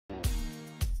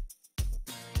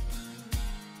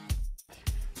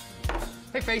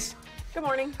Hey, Face. Good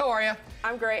morning. How are you?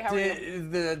 I'm great. How are you?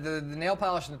 The nail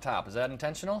polish on the top, is that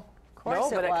intentional? Of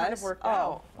course no, but it kind of worked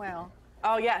out. Well.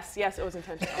 Oh, yes, it was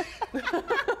intentional.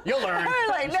 You'll learn. I was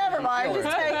like, never mind,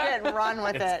 just take it and run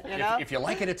with it, you know? If you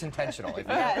like it, it's intentional. If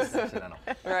you yes. like it, it's accidental.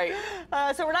 Right.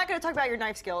 So we're not going to talk about your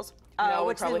knife skills. No,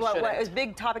 which is what is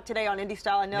big topic today on Indie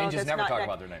Style. I know Ninjas that's never not talk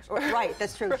about their knives. Right,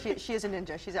 that's true. She is a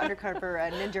ninja. She's an undercover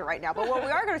ninja right now. But what we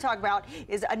are going to talk about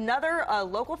is another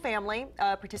local family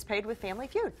participated with Family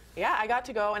Feud. Yeah, I got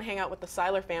to go and hang out with the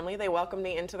Siler family. They welcomed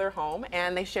me into their home,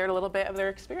 and they shared a little bit of their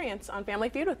experience on Family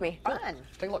Feud with me. Fun. Cool.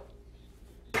 Take a look.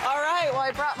 All right, well,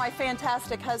 I brought my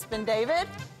fantastic husband, David,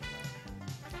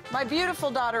 my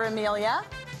beautiful daughter, Amelia,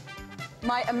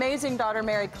 my amazing daughter,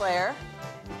 Mary Claire,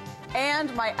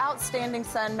 and my outstanding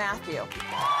son, Matthew.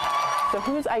 So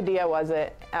whose idea was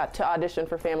it to audition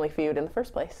for Family Feud in the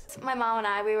first place? My mom and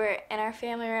I, we were in our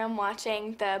family room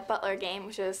watching the Butler game,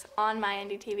 which was on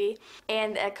MyINDY-TV,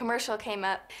 and a commercial came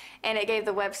up, and it gave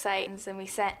the website, and so we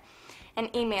sent an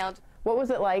email. What was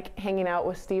it like hanging out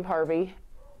with Steve Harvey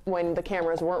when the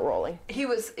cameras weren't rolling? He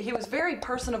was very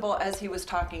personable as he was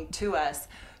talking to us.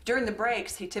 During the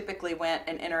breaks, he typically went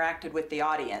and interacted with the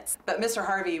audience. But Mr.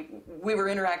 Harvey, we were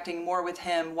interacting more with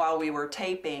him while we were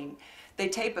taping. They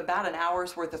tape about an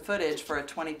hour's worth of footage for a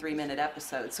 23-minute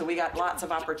episode, so we got lots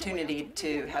of opportunity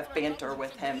to have banter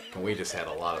with him. We just had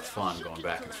a lot of fun going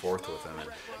back and forth with him, and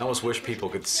I almost wish people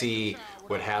could see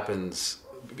what happens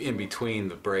in between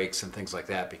the breaks and things like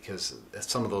that, because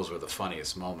some of those were the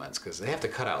funniest moments, because they have to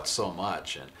cut out so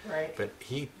much. And right. But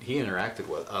he interacted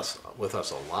with us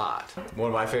a lot. One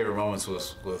of my favorite moments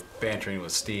was with bantering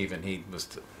with Steve, and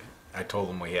I told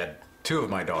him we had 2 of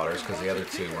my daughters because the other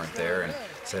 2 weren't there, and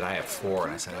said I have 4,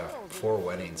 and I said I have 4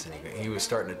 weddings, and he was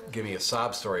starting to give me a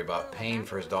sob story about paying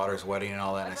for his daughter's wedding and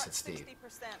all that, and I said, Steve,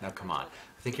 now come on.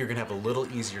 I think you're going to have a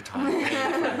little easier time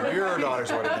paying for your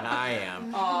daughter's wedding than I am.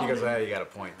 He goes, you got a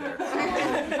point there.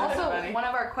 Also, one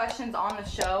of our questions on the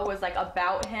show was like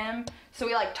about him. So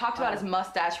we like talked about his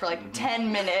mustache for like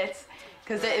 10 minutes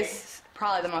because it is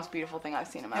probably the most beautiful thing I've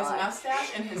seen in my life. His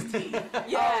mustache and his teeth.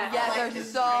 Yeah, they're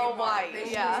so white.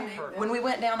 Yeah. When we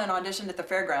went down and auditioned at the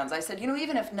fairgrounds, I said, you know,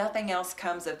 even if nothing else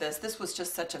comes of this, this was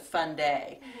just such a fun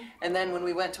day. And then when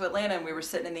we went to Atlanta and we were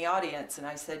sitting in the audience, and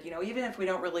I said, you know, even if we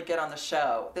don't really get on the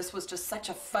show, this was just such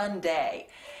a fun day.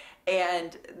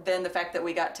 And then the fact that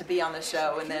we got to be on the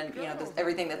show, and then, you know,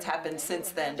 everything that's happened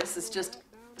since then, this is just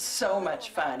so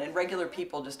much fun. And regular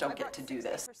people just don't get to do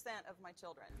this. Of my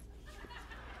children.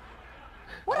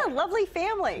 What a lovely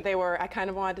family. They were. I kind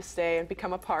of wanted to stay and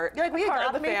become a part, You're like, we part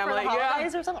of the me family. For the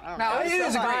holidays or something? Now, it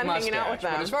is a great fun mustache, hanging out with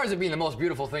them. but as far as it being the most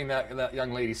beautiful thing that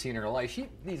young lady's seen in her life, she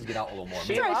needs to get out a little more.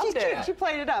 She right, loved she's it. cute. She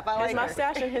played it up. I like his her.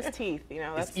 mustache and his teeth, you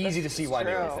know. It's easy to see why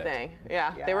they were thing.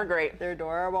 Yeah, they were great. They're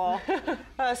adorable.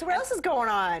 So what else is going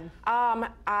on?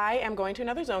 I am going to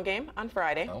another Zone game on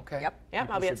Friday. Okay. Yep,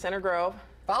 I'll be at Center Grove.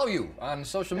 Follow you on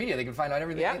social media. They can find out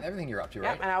everything you're up to, right?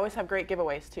 Yep, and I always have great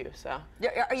giveaways too. So.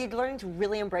 Are you learning to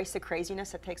really embrace the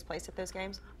craziness that takes place at those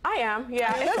games? I am.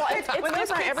 Yeah. It's when those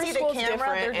different. kids Every see school's the camera,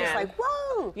 different. they're just like,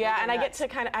 whoa! Yeah, and I get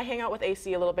to I hang out with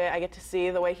AC a little bit. I get to see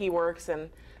the way he works, and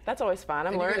that's always fun.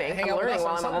 I'm learning. I'm learning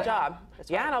while I'm on the job.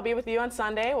 Yeah, and I'll be with you on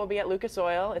Sunday. We'll be at Lucas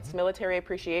Oil. It's Military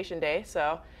Appreciation Day,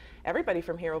 so everybody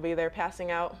from here will be there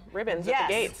passing out ribbons at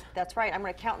the gates. That's right. I'm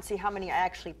going to count and see how many I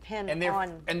actually pin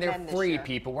on. And they're free,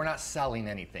 people. We're not selling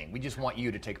anything. We just want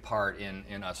you to take part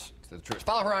in us. The truth.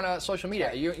 Follow her on social media.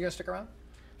 Right. You going to stick around?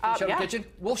 Yeah. Kitchen?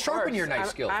 We'll sharpen your knife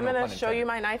skills. I'm going to show you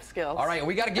my knife skills. All right,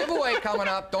 we got a giveaway coming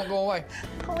up. Don't go away.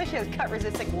 Only she has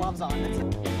cut-resistant gloves on.